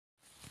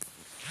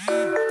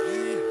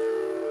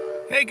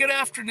Hey, good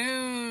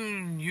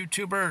afternoon,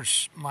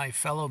 YouTubers, my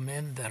fellow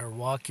men that are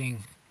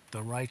walking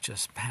the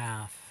righteous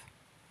path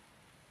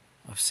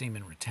of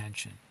semen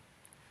retention.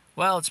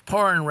 Well, it's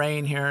pouring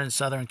rain here in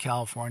Southern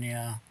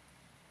California,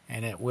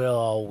 and it will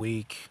all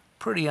week.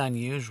 Pretty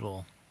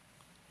unusual.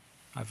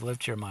 I've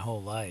lived here my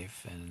whole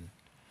life, and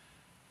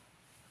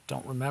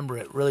don't remember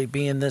it really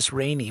being this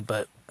rainy,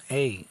 but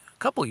hey, a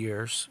couple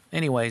years.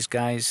 Anyways,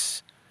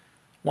 guys,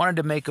 wanted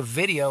to make a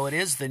video. It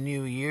is the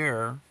new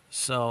year,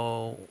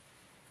 so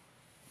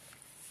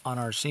on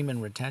our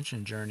semen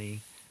retention journey,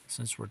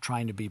 since we're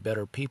trying to be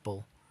better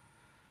people,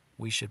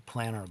 we should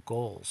plan our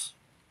goals.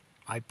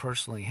 I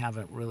personally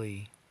haven't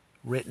really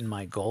written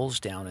my goals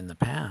down in the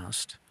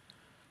past,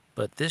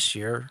 but this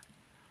year,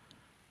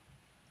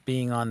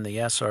 being on the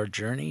SR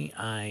journey,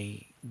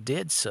 I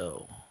did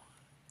so,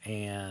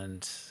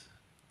 and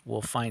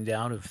we'll find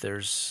out if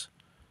there's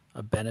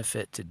a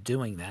benefit to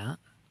doing that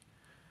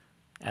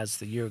as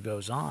the year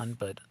goes on.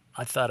 But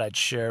I thought I'd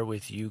share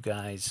with you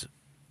guys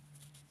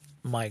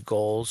my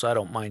goals. I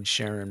don't mind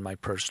sharing my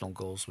personal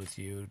goals with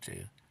you to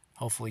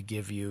hopefully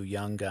give you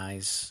young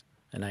guys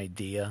an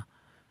idea.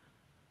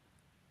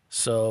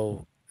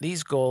 So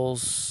these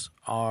goals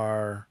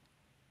are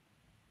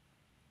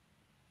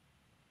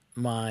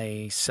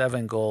my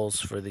 7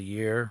 goals for the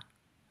year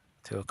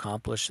to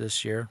accomplish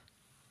this year.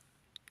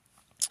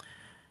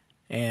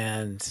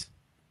 And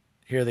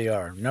here they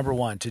are. Number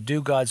 1, to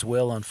do God's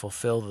will and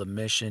fulfill the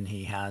mission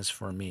He has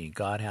for me.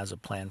 God has a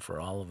plan for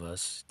all of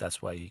us.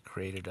 That's why He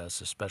created us,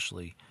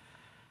 especially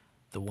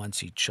the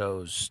ones He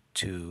chose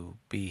to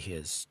be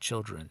His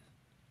children.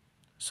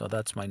 So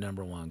that's my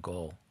number 1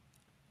 goal.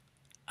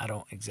 I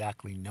don't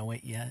exactly know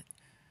it yet,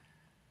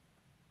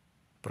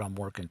 but I'm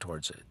working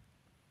towards it.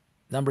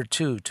 Number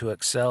 2, to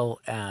excel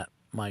at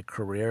my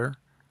career,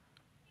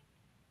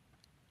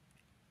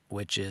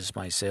 which is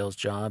my sales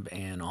job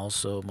and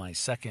also my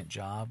second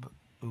job,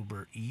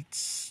 Uber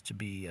Eats, to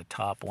be a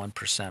top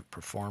 1%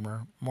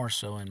 performer, more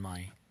so in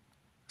my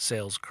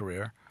sales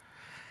career.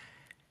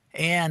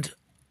 And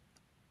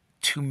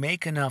to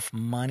make enough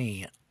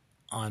money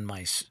on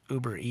my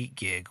Uber Eat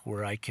gig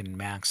where I can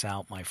max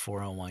out my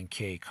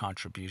 401k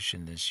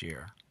contribution this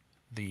year.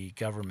 The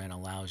government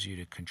allows you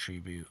to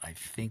contribute, I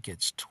think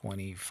it's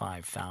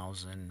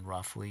 $25,000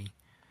 roughly,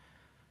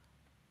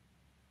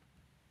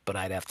 but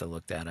I'd have to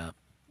look that up.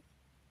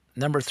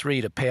 Number 3,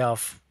 to pay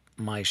off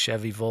my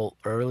Chevy Volt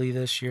early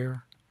this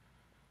year.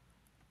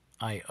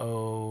 I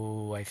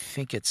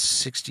think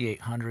it's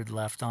 $6,800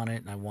 left on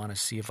it, and I want to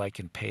see if I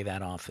can pay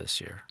that off this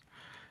year.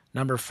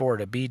 Number 4,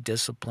 to be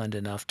disciplined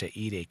enough to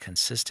eat a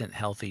consistent,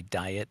 healthy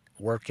diet,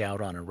 work out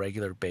on a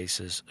regular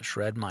basis,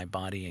 shred my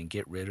body, and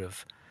get rid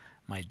of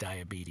my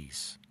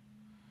diabetes.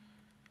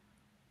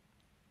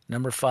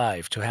 Number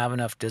 5, to have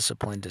enough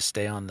discipline to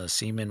stay on the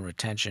semen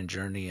retention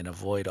journey and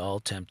avoid all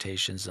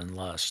temptations and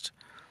lust.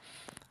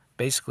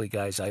 Basically,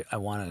 guys, I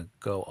want to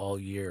go all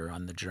year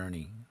on the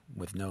journey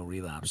with no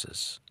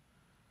relapses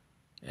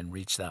and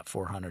reach that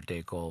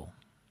 400-day goal.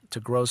 To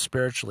grow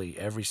spiritually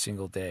every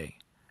single day.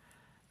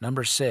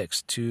 Number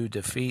 6, to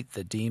defeat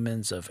the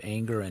demons of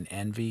anger and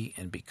envy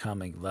and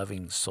become a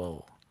loving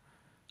soul.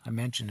 I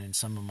mentioned in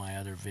some of my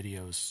other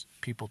videos,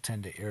 people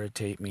tend to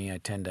irritate me. I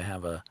tend to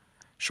have a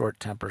short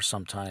temper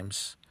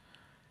sometimes.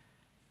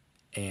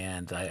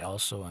 And I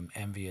also am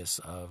envious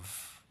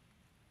of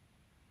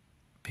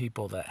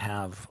people that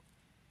have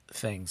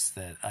things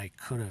that I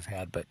could have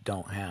had but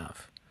don't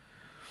have.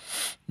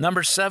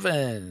 Number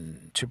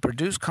 7, to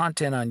produce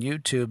content on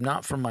YouTube,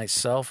 not for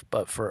myself,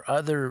 but for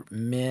other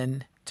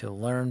men to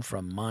learn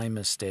from my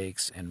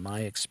mistakes and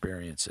my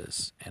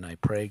experiences. And I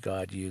pray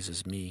God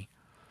uses me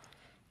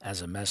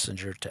as a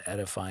messenger to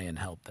edify and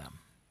help them.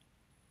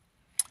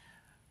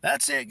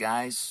 That's it,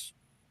 guys.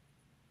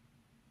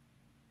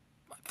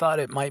 I thought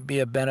it might be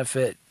a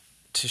benefit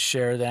to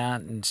share that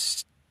and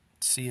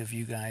see if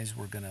you guys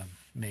were going to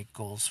make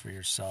goals for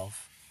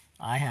yourself.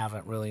 I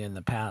haven't really in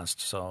the past,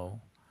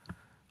 so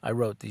I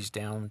wrote these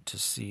down to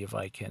see if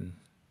I can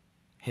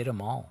hit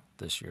them all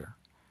this year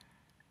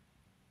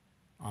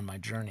on my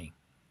journey.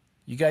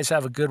 You guys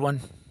have a good one.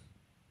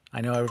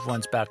 I know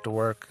everyone's back to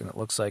work, and it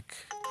looks like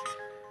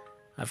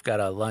I've got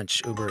a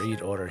lunch Uber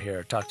Eat order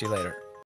here. Talk to you later.